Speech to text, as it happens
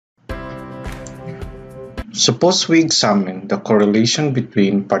Suppose we examine the correlation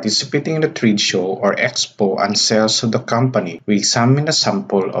between participating in a trade show or expo and sales of the company. We examine a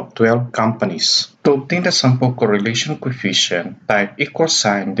sample of 12 companies. To obtain the sample correlation coefficient, type equal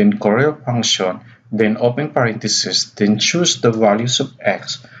sign, then CORREL function, then open parenthesis, then choose the values of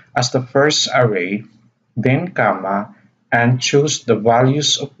x as the first array, then comma, and choose the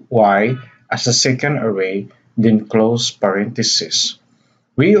values of y as the second array, then close parenthesis.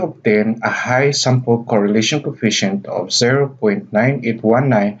 We obtain a high sample correlation coefficient of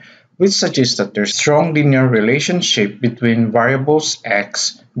 0.9819, which suggests that there's a strong linear relationship between variables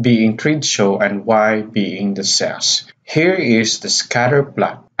x being trade show and y being the sales. Here is the scatter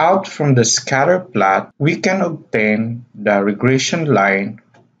plot. Out from the scatter plot, we can obtain the regression line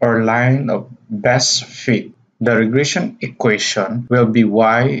or line of best fit. The regression equation will be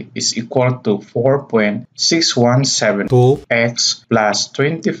y is equal to 4.6172x plus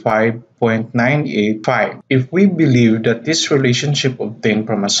 25.985. If we believe that this relationship obtained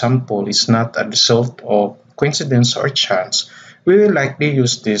from a sample is not a result of coincidence or chance, we will likely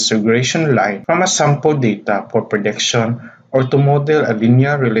use this regression line from a sample data for prediction or to model a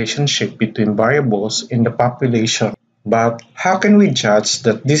linear relationship between variables in the population. But how can we judge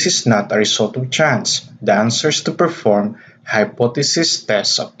that this is not a result of chance? The answer is to perform hypothesis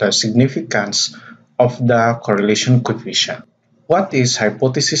tests of the significance of the correlation coefficient. What is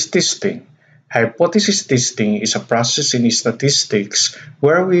hypothesis testing? Hypothesis testing is a process in statistics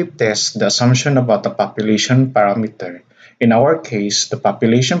where we test the assumption about a population parameter. In our case, the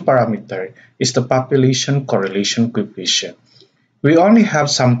population parameter is the population correlation coefficient. We only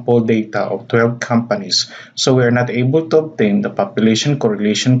have sample data of 12 companies, so we are not able to obtain the population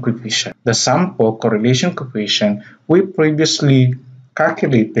correlation coefficient. The sample correlation coefficient we previously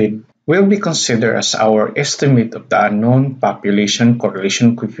calculated will be considered as our estimate of the unknown population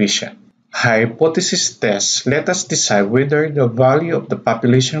correlation coefficient. Hypothesis tests let us decide whether the value of the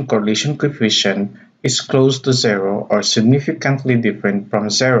population correlation coefficient is close to zero or significantly different from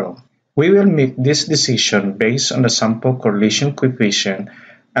zero. We will make this decision based on the sample correlation coefficient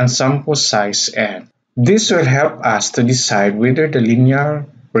and sample size n. This will help us to decide whether the linear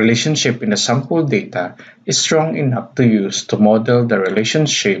relationship in the sample data is strong enough to use to model the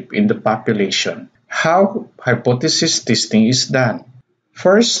relationship in the population. How hypothesis testing is done?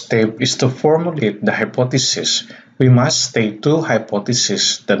 First step is to formulate the hypothesis. We must state two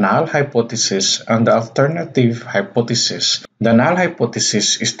hypotheses, the null hypothesis and the alternative hypothesis. The null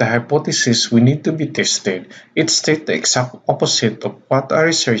hypothesis is the hypothesis we need to be tested. It states the exact opposite of what a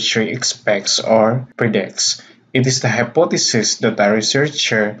researcher expects or predicts. It is the hypothesis that a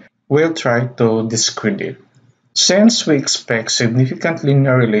researcher will try to discredit. Since we expect significant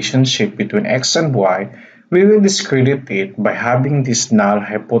linear relationship between x and y, we will discredit it by having this null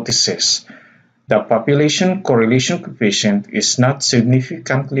hypothesis. The population correlation coefficient is not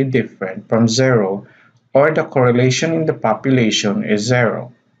significantly different from zero, or the correlation in the population is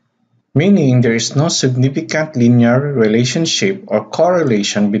zero, meaning there is no significant linear relationship or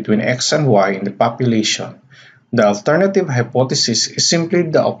correlation between x and y in the population. The alternative hypothesis is simply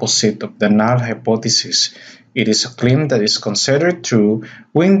the opposite of the null hypothesis. It is a claim that is considered true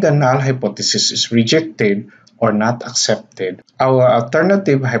when the null hypothesis is rejected or not accepted. Our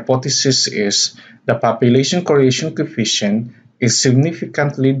alternative hypothesis is the population correlation coefficient is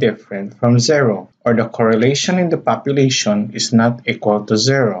significantly different from zero, or the correlation in the population is not equal to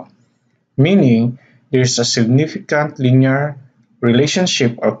zero, meaning there is a significant linear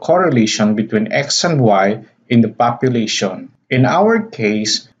relationship or correlation between x and y in the population. In our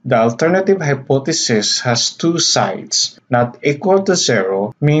case, the alternative hypothesis has two sides. Not equal to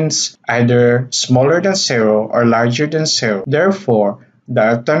zero means either smaller than zero or larger than zero. Therefore,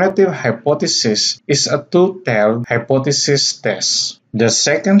 the alternative hypothesis is a two-tailed hypothesis test. The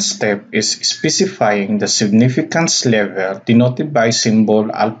second step is specifying the significance level denoted by symbol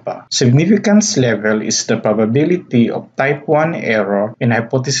alpha. Significance level is the probability of type 1 error in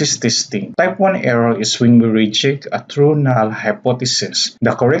hypothesis testing. Type 1 error is when we reject a true null hypothesis.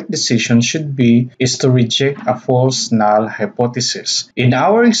 The correct decision should be to reject a false null hypothesis. In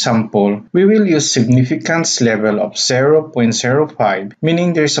our example, we will use significance level of 0.05,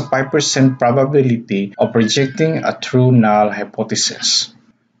 meaning there is a 5% probability of rejecting a true null hypothesis.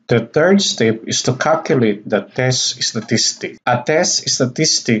 The third step is to calculate the test statistic. A test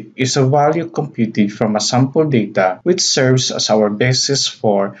statistic is a value computed from a sample data which serves as our basis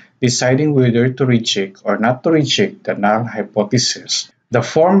for deciding whether to reject or not to reject the null hypothesis. The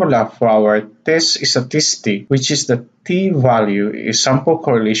formula for our test statistic, which is the t-value, is sample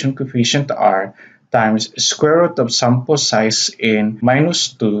correlation coefficient r times square root of sample size n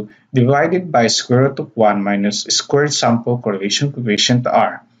minus 2 divided by square root of 1 minus squared sample correlation coefficient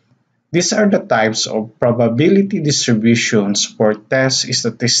r. These are the types of probability distributions for test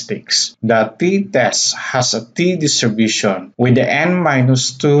statistics. The t-test has a t-distribution with the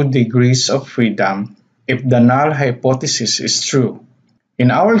n-2 degrees of freedom if the null hypothesis is true.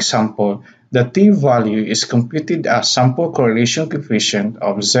 In our example, the t-value is computed as sample correlation coefficient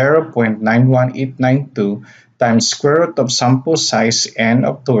of 0.91892 times square root of sample size n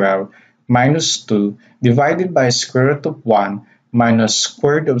of 12 minus 2 divided by square root of 1 minus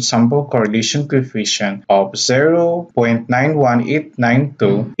square root of sample correlation coefficient of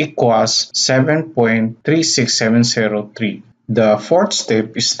 0.91892 equals 7.36703. The fourth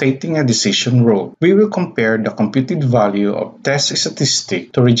step is stating a decision rule. We will compare the computed value of test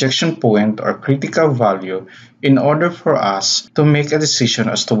statistic to rejection point or critical value in order for us to make a decision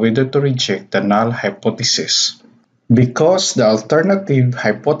as to whether to reject the null hypothesis. Because the alternative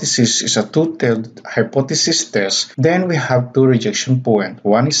hypothesis is a two-tailed hypothesis test, then we have two rejection points.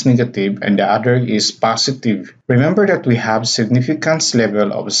 One is negative and the other is positive. Remember that we have significance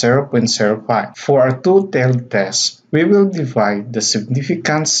level of 0.05. For a two-tailed test, we will divide the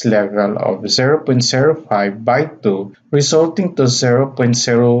significance level of 0.05 by 2, resulting to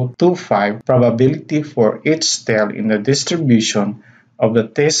 0.025 probability for each tail in the distribution of the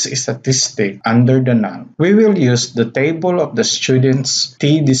test statistic under the null. We will use the table of the student's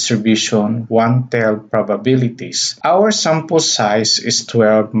t-distribution one-tail probabilities. Our sample size is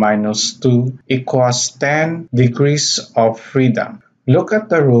 12 minus 2 equals 10 degrees of freedom. Look at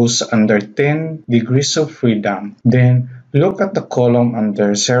the rows under 10 degrees of freedom, then look at the column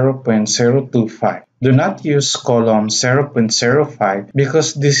under 0.025. Do not use column 0.05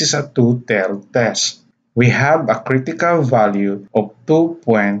 because this is a two-tailed test. We have a critical value of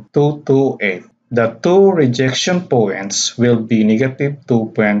 2.228. The two rejection points will be negative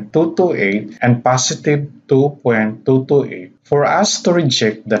 2.228 and positive 2.228. For us to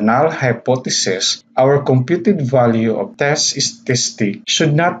reject the null hypothesis, our computed value of test statistic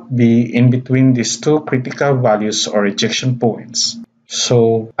should not be in between these two critical values or rejection points.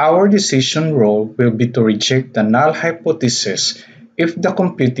 So, our decision rule will be to reject the null hypothesis if the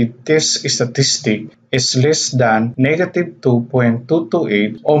computed test statistic is less than negative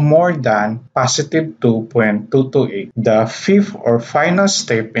 2.228 or more than positive 2.228. The fifth or final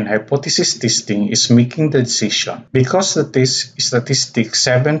step in hypothesis testing is making the decision. Because the test statistic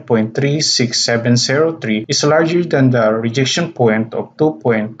 7.36703 is larger than the rejection point of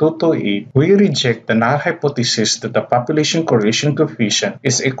 2.228, we reject the null hypothesis that the population correlation coefficient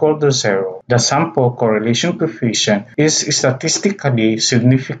is equal to 0. The sample correlation coefficient is statistically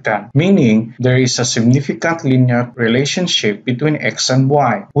significant, meaning there is a significant linear relationship between x and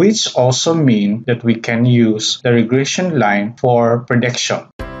y, which also means that we can use the regression line for prediction.